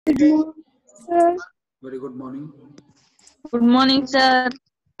Good morning, sir. Very good morning. Good morning, sir.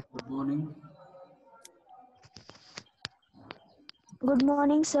 Good morning. Good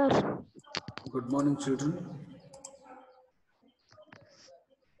morning, sir. Good morning, children.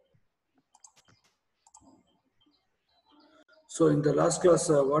 So in the last class,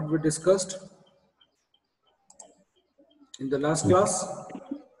 what we discussed? In the last class,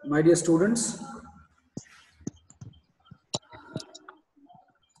 my dear students,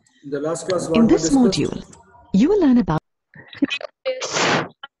 in the last class, what In we this discussed? module, you will learn about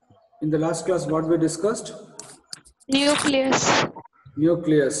In the last class, what we discussed? Nucleus.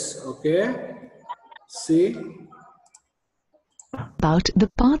 Nucleus. Okay. See. the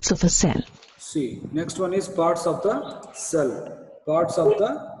parts of a cell. See. Next one is parts of the cell. Parts of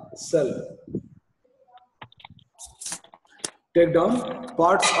the cell. Take down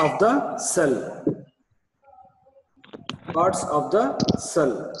parts of the cell. Parts of the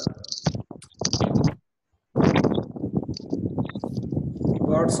cell.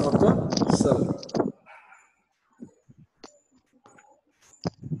 Parts of the cell.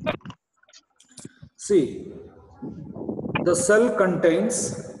 See, the cell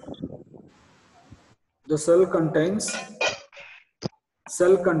contains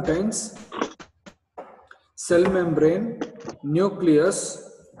cell membrane, nucleus,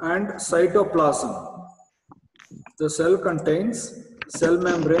 and cytoplasm. The cell contains cell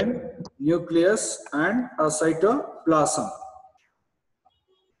membrane, nucleus, and a cytoplasm.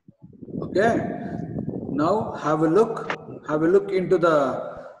 Okay. Now have a look into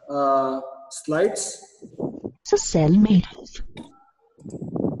the slides. It's a cell made of.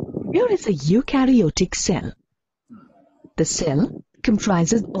 Here is a eukaryotic cell. The cell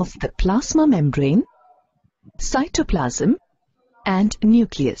comprises of the plasma membrane, cytoplasm, and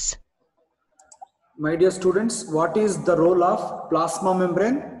nucleus. My dear students, what is the role of plasma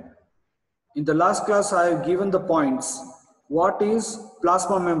membrane? In the last class, I have given the points. What is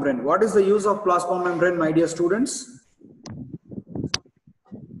plasma membrane? What is the use of plasma membrane, my dear students?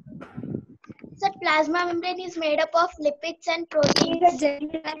 Sir, plasma membrane is made up of lipids and proteins.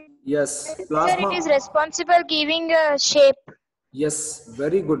 Yes, Sir, it is responsible giving a shape. Yes,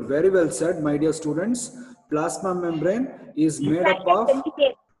 very good, very well said, my dear students. Plasma membrane is made up of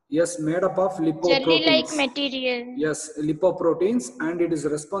lipoproteins. Jelly-like material. Yes, lipoproteins, and it is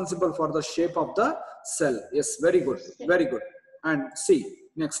responsible for the shape of the cell. Yes, very good, very good. And see,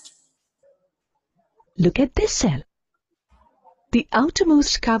 next. Look at this cell. The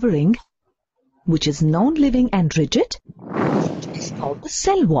outermost covering, which is non-living and rigid, is called the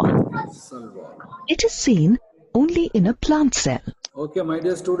cell wall. Cell wall. It is seen only in a plant cell. Okay, my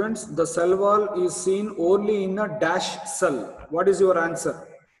dear students, the cell wall is seen only in a dash cell. What is your answer?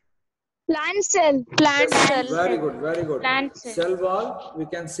 Plant cell. Plant cell. Very good, very good. Plant cell. Cell wall we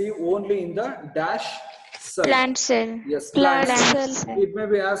can see only in the dash cell. Plant cell. Yes, Plant cell. cell. It may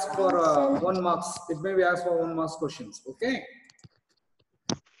be asked for 1 marks. It may be asked for 1 marks questions. Okay.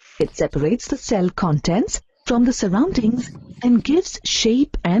 It separates the cell contents from the surroundings and gives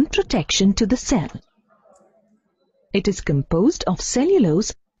shape and protection to the cell. It is composed of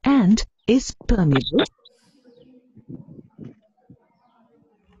cellulose and is permeable.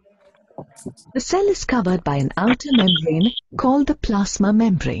 The cell is covered by an outer membrane called the plasma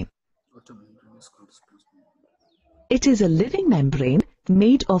membrane. It is a living membrane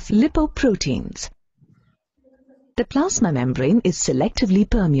made of lipoproteins. The plasma membrane is selectively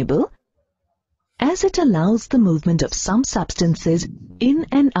permeable as it allows the movement of some substances in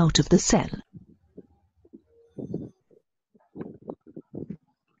and out of the cell.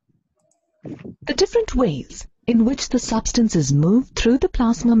 The different ways in which the substances move through the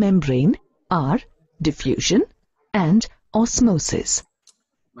plasma membrane are diffusion and osmosis.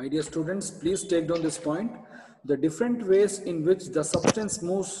 My dear students, please take down this point. The different ways in which the substance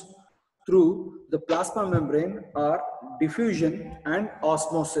moves through the plasma membrane are diffusion and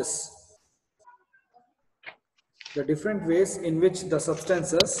osmosis. The different ways in which the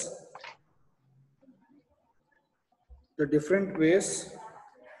substances, different ways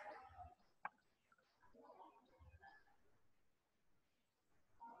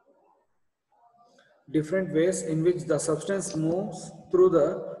in which the substance moves through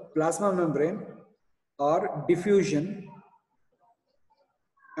the plasma membrane are diffusion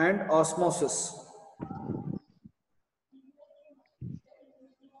and osmosis.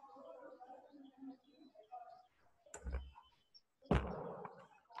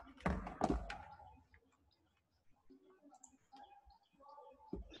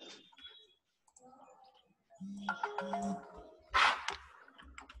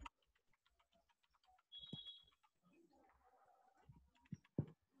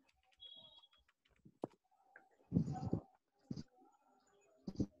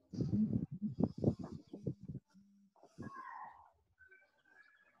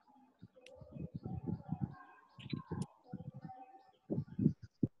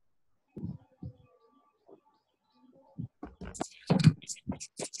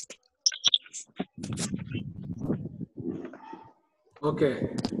 Okay.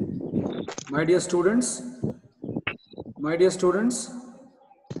 My dear students,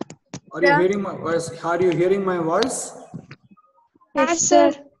 are you Yeah. hearing my voice? Are you hearing my voice? Yes, sir.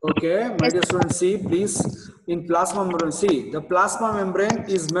 Okay, my dear students, see, please, in plasma membrane, see, the plasma membrane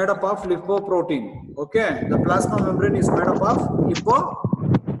is made up of lipoprotein. Okay, the plasma membrane is made up of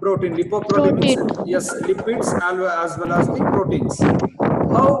lipoprotein. Lipoprotein means, Protein. yes, lipids as well as the proteins.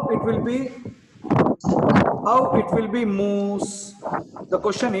 How it will be moves. The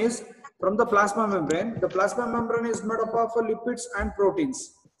question is, from the plasma membrane is made up of lipids and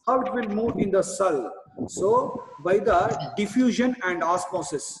proteins. How it will move in the cell? So by the diffusion and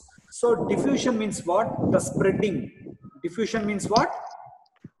osmosis. So diffusion means what? The spreading. Diffusion means what?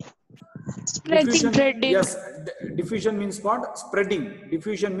 Spreading. Diffusion, Spreading. yes, diffusion means what? Spreading.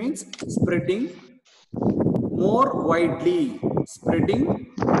 Diffusion means spreading more widely.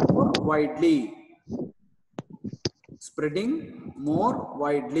 Spreading more widely. Spreading more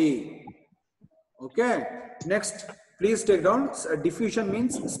widely. Okay. Next, please take down diffusion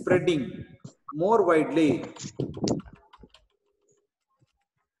means spreading more widely.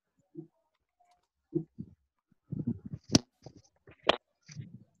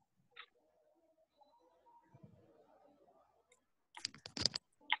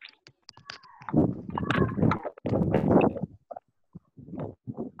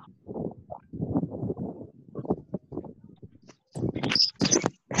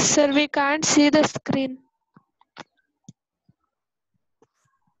 Sir, we can't see the screen.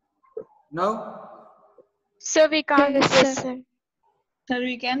 Now, Sir, we can't. Yes, sir. Sir,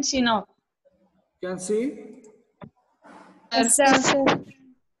 we can see now. you can see. Yes, sir.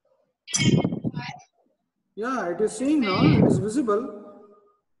 Yeah, it is seeing now. It is visible.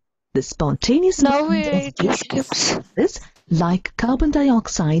 The spontaneous Now movement of it gaseous skips. substances like carbon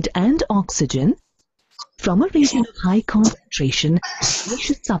dioxide and oxygen from a region of high concentration,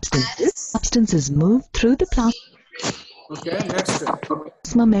 gaseous substances move through the Okay, next.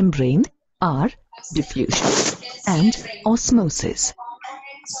 plasma membrane are diffusion and osmosis.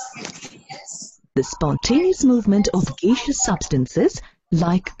 The spontaneous movement of gaseous substances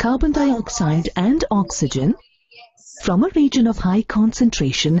like carbon dioxide and oxygen from a region of high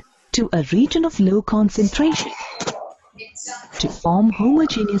concentration to a region of low concentration to form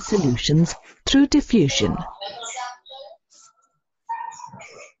homogeneous solutions through diffusion.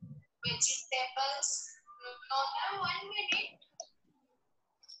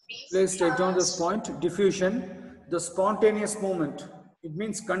 Please take down this point. Diffusion, the spontaneous movement. It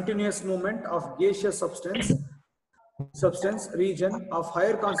means continuous movement of gaseous substance region of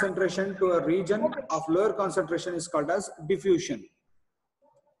higher concentration to a region of lower concentration is called as diffusion.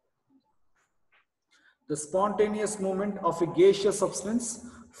 The spontaneous movement of a gaseous substance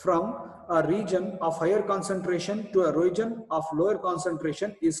from a region of higher concentration to a region of lower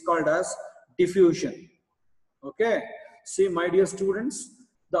concentration is called as diffusion. Okay, see, my dear students,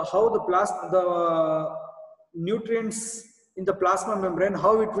 the nutrients in the plasma membrane,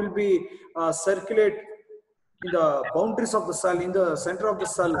 how it will be circulate in the boundaries of the cell, in the center of the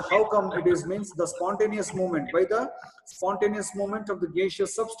cell. How come it is? Means the spontaneous movement, by the spontaneous movement of the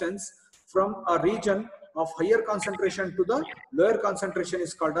gaseous substance from a region of higher concentration to the lower concentration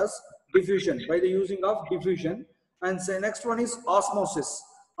is called as diffusion, by the using of diffusion. And say next one is osmosis.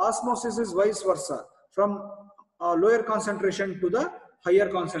 Osmosis is vice versa, from lower concentration to the higher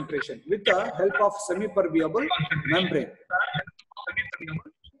concentration with the help of semi-permeable membrane.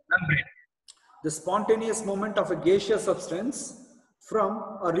 The spontaneous movement of a gaseous substance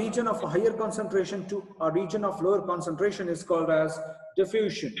from a region of a higher concentration to a region of lower concentration is called as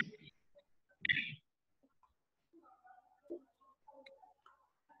diffusion.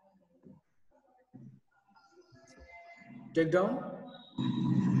 Take down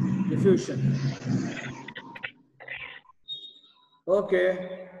diffusion.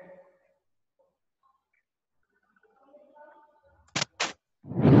 Okay.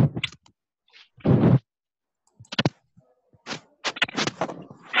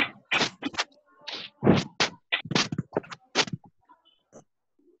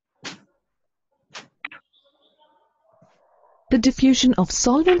 The diffusion of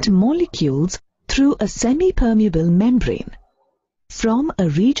solvent molecules through a semi-permeable membrane from a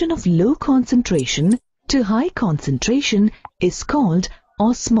region of low concentration to high concentration is called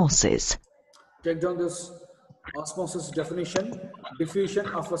osmosis. Take down this osmosis definition. Diffusion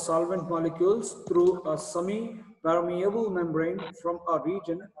of a solvent molecules through a semi-permeable membrane from a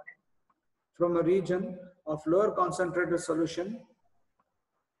region of lower concentrated solution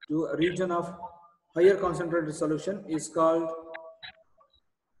to a region of higher concentrated solution is called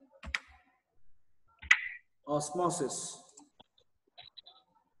osmosis.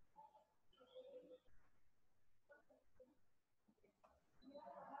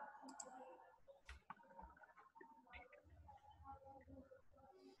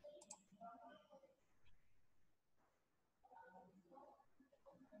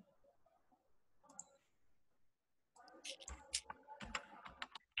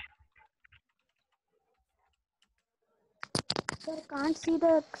 Sir, can't see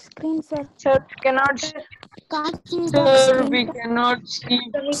the screen, sir. Sir, cannot. Can't see the Sir, screen. we cannot see.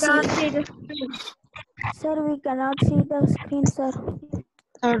 We can't see the screen. Sir, we cannot see the screen, sir.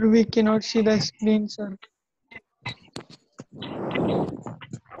 Sir, we cannot see the screen, sir.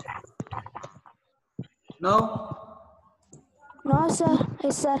 Now, No, sir.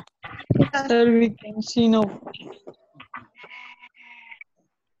 Yes, sir. Sir, we can see now.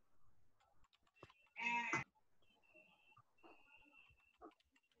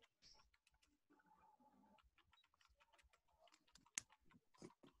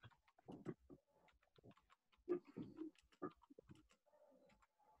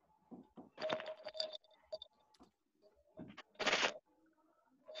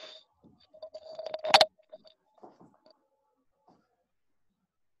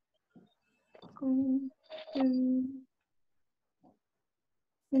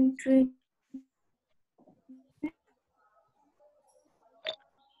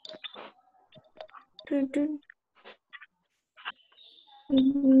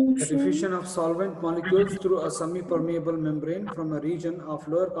 the diffusion of solvent molecules through a semi-permeable membrane from a region of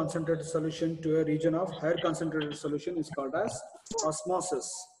lower concentrated solution to a region of higher concentrated solution is called as osmosis.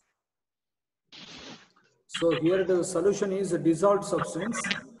 So here the solution is a dissolved substance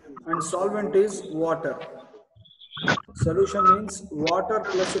and solvent is water. Solution means water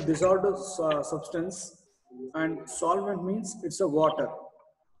plus a dissolved substance, and solvent means it's a water.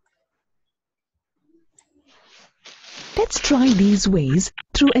 Let's try these ways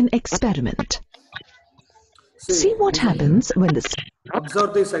through an experiment. See what happens when the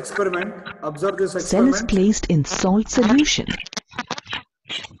Observe this experiment. Observe this cell is experiment. placed in salt solution.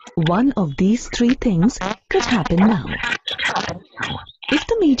 One of these three things could happen now. If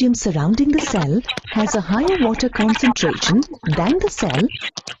the medium surrounding the cell has a higher water concentration than the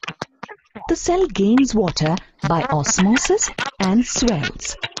cell gains water by osmosis and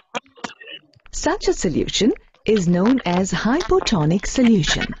swells. Such a solution is known as hypotonic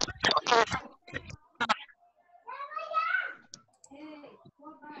solution.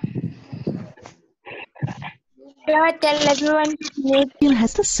 Here, tell everyone to mute. It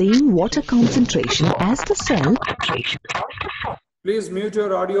has the same water concentration as the cell. Please mute your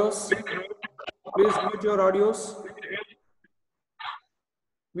audios. Please mute your audios.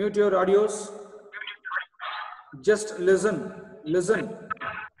 Mute your audios. Just listen. Listen.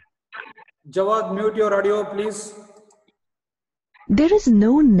 Jawad, mute your audio, please. There is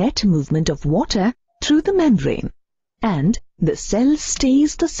no net movement of water through the membrane, and the cell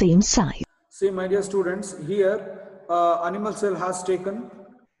stays the same size. See, my dear students, here animal cell has taken.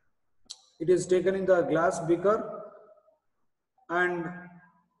 It is taken in the glass beaker and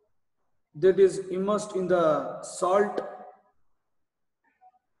that is immersed in the salt.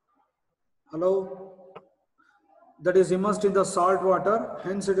 Hello? That is immersed in the salt water.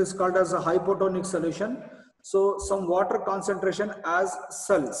 Hence, it is called as a hypotonic solution. So, some water concentration as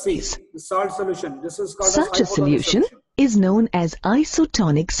cell. See, the salt solution. This is called Such as a hypotonic solution is known as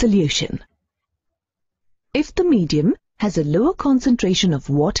isotonic solution. If the medium has a lower concentration of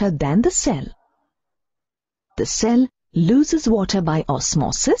water than the cell loses water by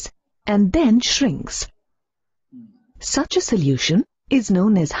osmosis and then shrinks. Such a solution is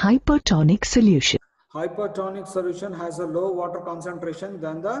known as hypertonic solution. Hypertonic solution has a low water concentration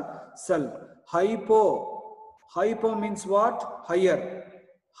than the cell. Hypo means what? Higher.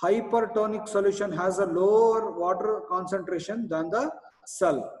 Hypertonic solution has a lower water concentration than the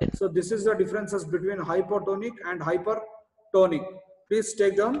cell. So this is the differences between hypotonic and hypertonic. Please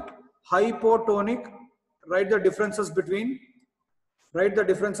take them. Hypotonic. Write the differences between. Write the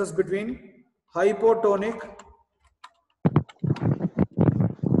differences between hypotonic.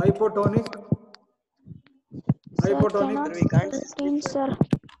 Hypotonic. Sir, Hypotonic. cannot see the screen, sir.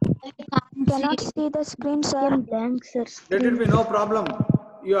 Cannot see the screen, sir. Blank, sir. Let it be no problem.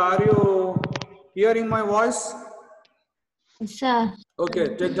 Are you hearing my voice? Sir.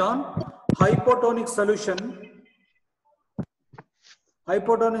 Okay, take down. Hypotonic solution.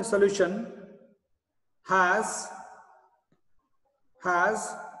 Hypotonic solution has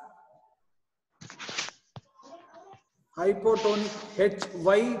hypotonic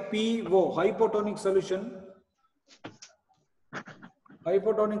HYPO. Hypotonic solution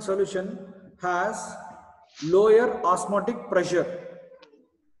has lower osmotic pressure.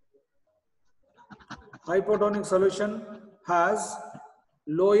 Hypotonic solution has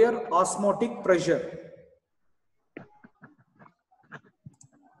lower osmotic pressure.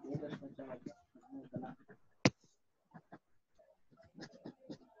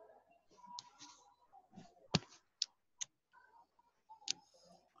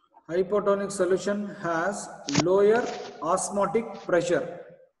 Hypertonic solution has lower osmotic pressure.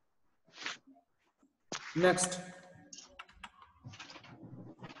 Next.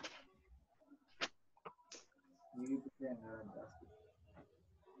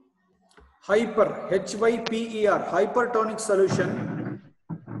 Hyper, H-Y-P-E-R, hypertonic solution.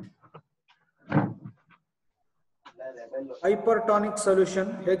 Hypertonic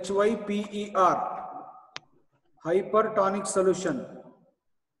solution, H-Y-P-E-R. Hypertonic solution.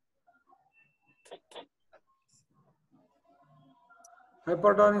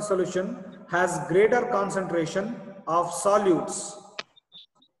 Hypertonic solution has greater concentration of solutes.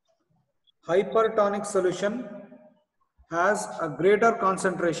 Hypertonic solution has a greater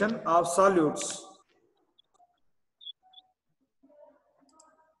concentration of solutes.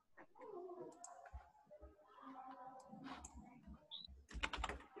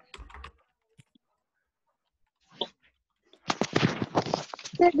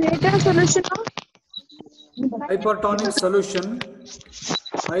 The greater solution of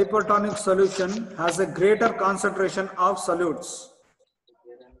Hypertonic solution has a greater concentration of solutes.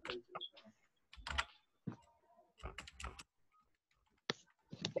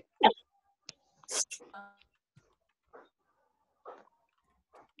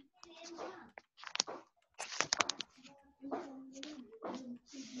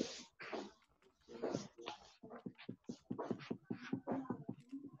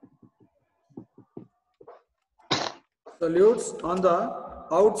 Solutes on the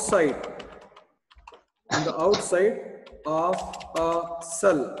outside of a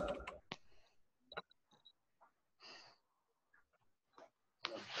cell.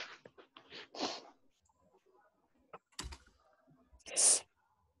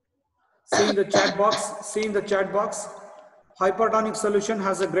 See in the chat box. Hypertonic solution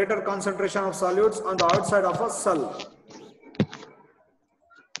has a greater concentration of solutes on the outside of a cell.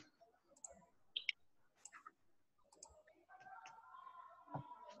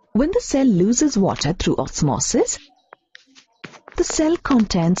 When the cell loses water through osmosis, the cell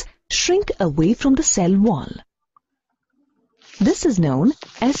contents shrink away from the cell wall. This is known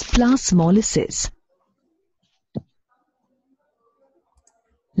as plasmolysis.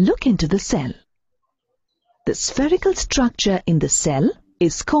 Look into the cell. The spherical structure in the cell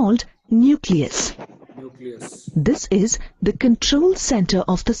is called nucleus. This is the control center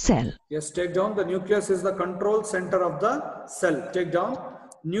of the cell. Yes, take down. The nucleus is the control center of the cell. Take down.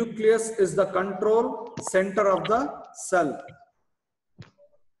 Nucleus is the control center of the cell.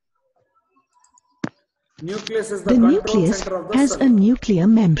 Nucleus is the nucleus center of the has cell. a nuclear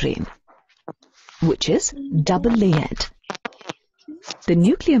membrane, which is double-layered. The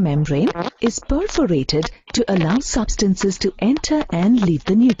nuclear membrane is perforated to allow substances to enter and leave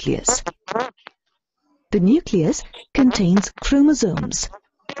the nucleus. The nucleus contains chromosomes.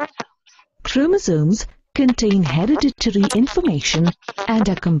 Chromosomes contain hereditary information and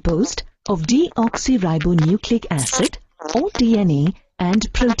are composed of deoxyribonucleic acid or DNA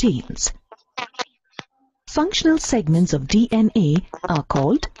and proteins. Functional segments of DNA are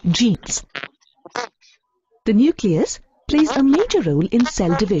called genes. The nucleus plays a major role in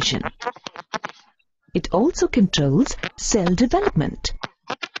cell division. It also controls cell development.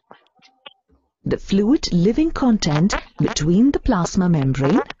 The fluid living content between the plasma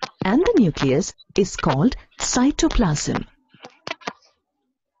membrane and the nucleus is called cytoplasm.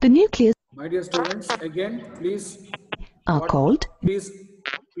 The nucleus My dear students, again, please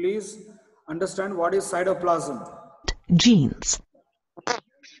understand what is cytoplasm. Genes.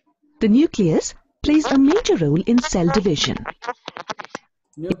 The nucleus plays a major role in cell division.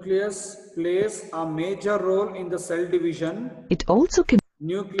 Nucleus plays a major role in the cell division. It also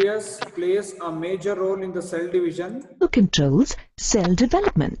Nucleus plays a major role in the cell division. Controls cell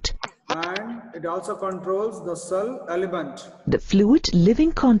development. And it also controls the cell element. The fluid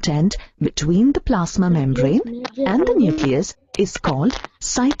living content between the plasma membrane and the nucleus is called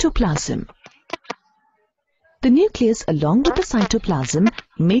cytoplasm. The nucleus along with the cytoplasm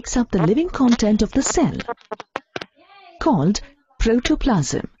makes up the living content of the cell, called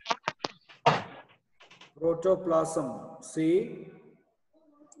protoplasm. Protoplasm, see?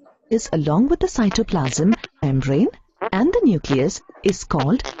 Is along with the cytoplasm membrane and the nucleus is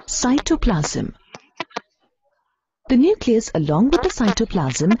called cytoplasm. The nucleus along with the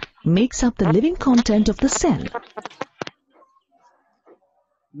cytoplasm makes up the living content of the cell.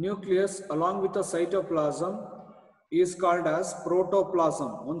 Nucleus along with the cytoplasm is called as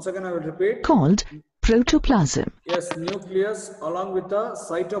protoplasm. Once again I will repeat. Called protoplasm. Yes, nucleus along with the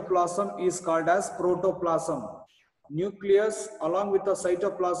cytoplasm is called as protoplasm. Nucleus along with the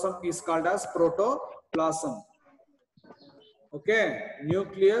cytoplasm is called as protoplasm. Okay,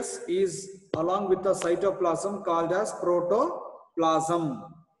 nucleus is along with the cytoplasm called as protoplasm.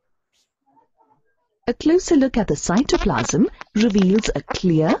 A closer look at the cytoplasm reveals a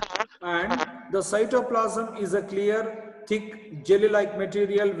clear And the cytoplasm is a clear, thick, jelly-like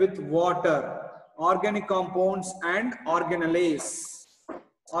material with water, organic compounds and organelles.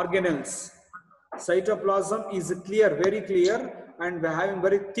 Cytoplasm is clear, very clear, and we're having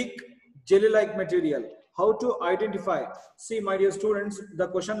very thick, jelly-like material. How to identify? See, my dear students, the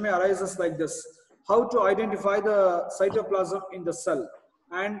question may arise like this. How to identify the cytoplasm in the cell?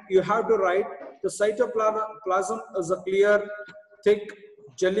 And you have to write the cytoplasm is a clear, thick,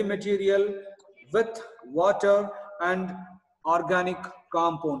 jelly material with water and organic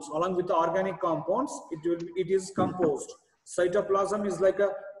compounds. Along with the organic compounds, it is composed. Cytoplasm is like a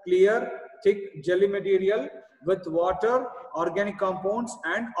clear, thick jelly material with water, organic compounds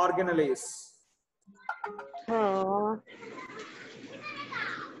and organelles.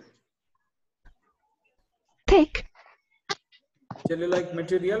 thick Jelly-like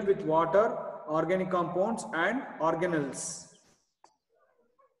material with water, organic compounds and organelles.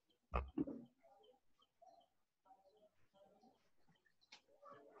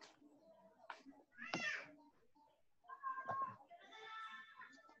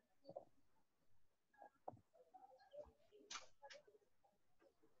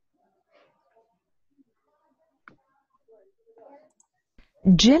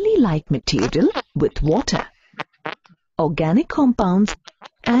 jelly-like material with water, organic compounds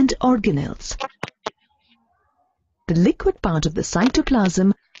and organelles. The liquid part of the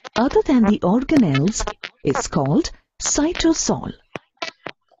cytoplasm other than the organelles is called cytosol.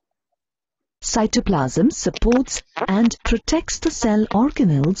 Cytoplasm supports and protects the cell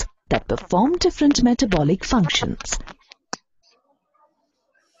organelles that perform different metabolic functions.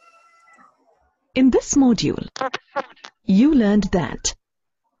 In this module, you learned that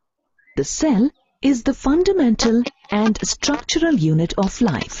the cell is the fundamental and structural unit of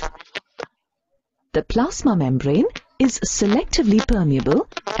life. The plasma membrane is selectively permeable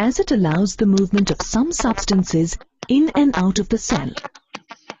as it allows the movement of some substances in and out of the cell.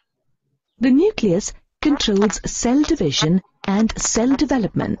 The nucleus controls cell division and cell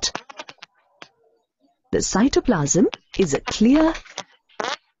development. The cytoplasm is a clear,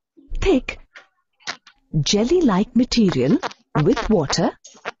 thick, jelly-like material with water,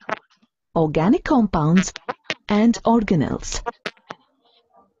 organic compounds and organelles.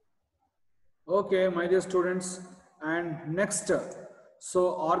 Okay, my dear students, and next,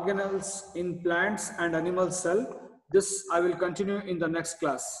 so organelles in plants and animal cell, this I will continue in the next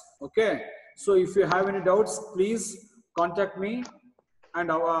class. Okay, so if you have any doubts, please contact me,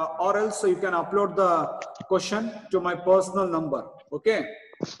 and or else you can upload the question to my personal number. Okay,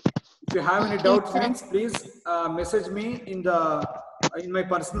 if you have any doubts, means please message me in my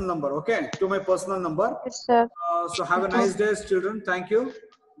personal number. Okay, to my personal number. Yes, sir. So have a nice day, children. Thank you.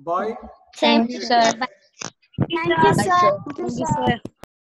 Bye. Same. Thank you, sir. Thank you, sir. Thank you, sir.